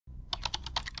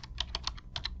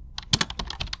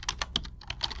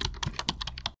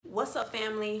What's up,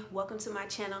 family? Welcome to my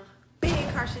channel, Big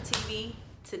Karsha TV.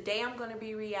 Today I'm going to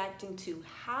be reacting to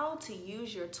how to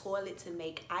use your toilet to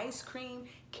make ice cream,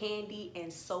 candy,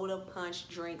 and soda punch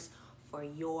drinks for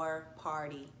your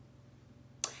party.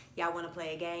 Y'all want to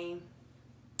play a game?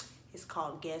 It's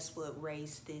called Guess What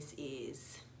Race This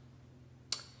Is.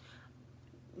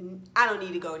 I don't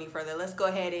need to go any further. Let's go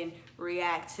ahead and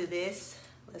react to this.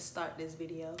 Let's start this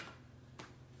video.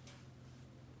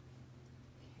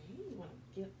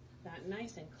 Get that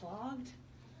nice and clogged.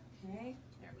 Okay,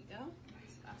 there we go.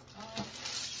 That's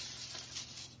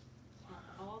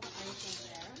all the ice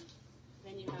in there.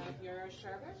 Then you have your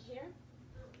sherbet here.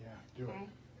 Yeah, do it.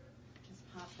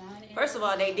 Just pop that in. First of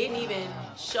all, they didn't even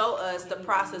show us the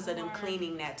process of them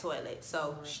cleaning that toilet.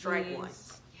 So strike one.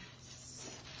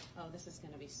 Yes. Oh, this is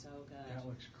going to be so good. That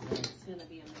looks great. It's going to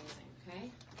be amazing,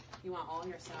 okay? You want all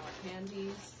your sour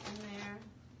candies in there.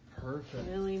 Perfect.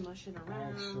 Really mush it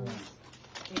around. Excellent.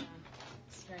 Yeah,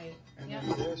 it's great. And Yep.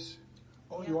 then this.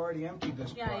 Oh, you already emptied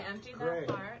this Yeah, part. I emptied Great.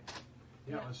 that part.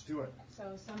 Yeah, let's do it.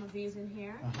 So some of these in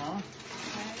here. Uh-huh.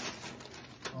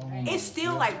 Okay. Oh, my It's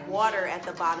still goodness. like water at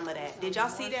the bottom of that. Did y'all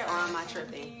see that, or am I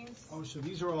tripping? Oh, so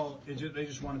these are all, they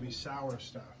just want to be sour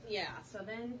stuff. Yeah, so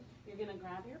then you're going to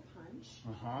grab your punch,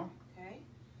 Uh-huh. okay?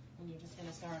 And you're just going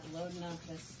to start loading up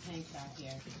this tank back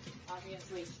here.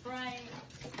 Obviously, Sprite.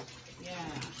 Yeah.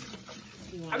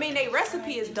 I mean, their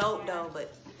recipe is dope though,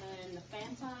 but And the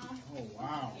Fanta. Oh,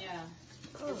 wow. Yeah.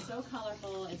 It's so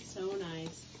colorful. It's so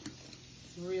nice.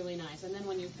 It's really nice. And then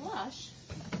when you flush,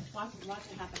 watch what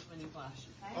happens when you flush,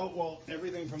 okay? Oh, well,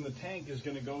 everything from the tank is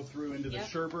going to go through into the Yep.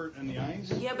 sherbet and the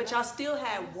ice? yeah, but y'all still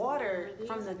had water These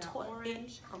from the I got toilet.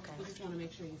 orange. Okay. You just want to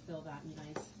make sure you fill that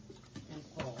nice and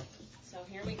full. So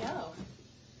here we go.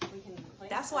 We can place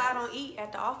That's why I this. don't eat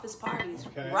at the office parties.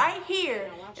 Okay. Right here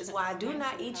Now watch is this. why I do Okay,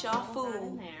 not so we eat have y'all all that in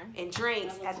food there. and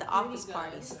drinks That at the looks office pretty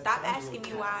parties. good. Stop asking me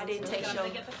why I didn't So take we your gotta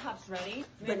get the cups ready.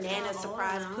 Mix banana that all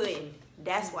surprise around. pudding.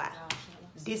 That's why. Gosh, that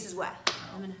looks This is why.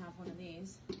 I'm gonna have one of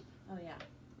these. Oh yeah.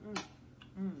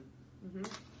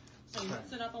 So you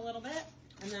mix it up a little bit,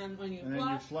 and then when you And then you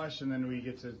flush, flush, and then we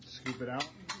get to scoop it out?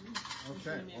 it's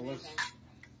Okay, gonna be well, let's... amazing.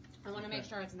 I want to make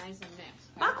sure it's nice and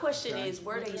mixed. Okay? My question Okay. is,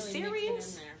 were they Really mix it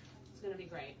serious? in there. It's gonna be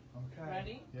great. Okay.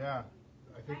 Ready? Yeah.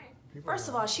 I think people First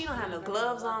of all, she don't have no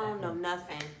gloves on, no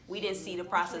nothing. We didn't see the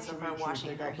process of her Make sure you washing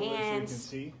take her out the lid so you can hands.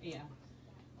 see. Yeah.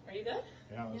 Are you good?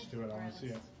 Yeah, let's do it. I want to see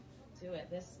it. Do it.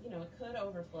 This, it could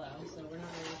overflow, so we're not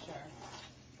really sure.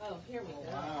 Oh, here we go.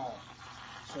 Wow.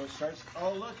 So it starts.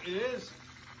 Oh, look, it is.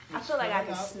 I It's feel like I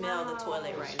can filling up. smell the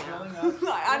toilet right It's filling now. up.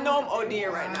 Like, I know I'm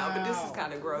ODing right now, but this is Wow.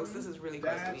 kind of gross. This is really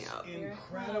grossing me That's out. Here it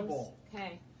incredible. comes.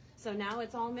 Okay. So now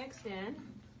it's all mixed in.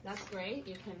 That's great.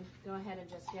 You can go ahead and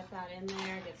just get that in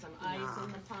there. Get some ice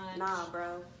in the punch. Nah,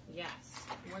 bro. Yes.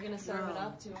 We're gonna serve it No.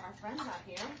 up to our friends out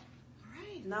here. All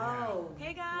right. No.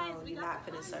 Hey guys, No, we you're got not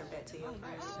the finna punch. serve that to your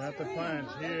friends. Got the punch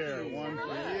here. One for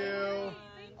you.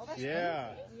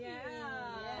 Yeah. Yeah.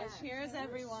 Cheers,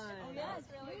 everyone. Oh, yeah, it's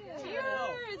really good.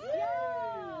 Cheers.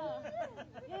 Yeah.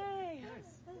 Yay.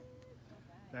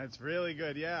 That's really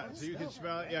good. Yeah. So you can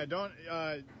smell it. Yeah. Don't. Yeah.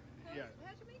 How'd you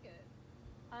make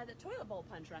it? The toilet bowl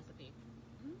punch recipe.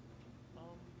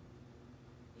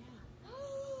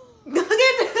 Look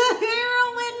at the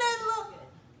heroine that look.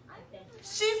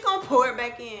 She's gonna pour it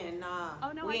back in. Nah,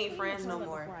 Oh no, we I ain't cleaned friends the no toilet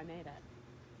more. before I made it.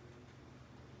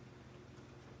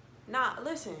 Nah,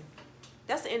 listen.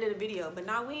 That's the end of the video. But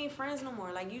nah, we ain't friends no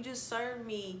more. Like, you just served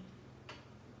me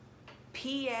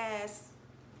pea-ass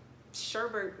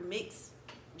sherbet mix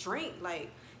drink. Like,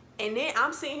 and then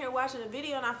I'm sitting here watching the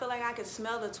video and I feel like I can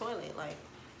smell the toilet. Like,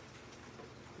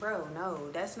 bro,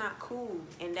 no, that's not cool.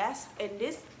 And this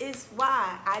is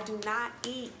why I do not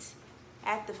eat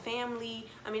at the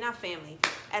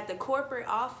at the corporate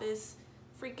office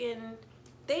freaking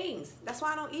things. That's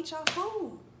why I don't eat y'all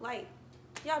food. Like,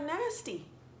 y'all nasty.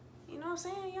 You know what I'm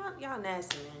saying? Y'all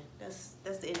nasty, man. That's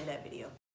the end of that video.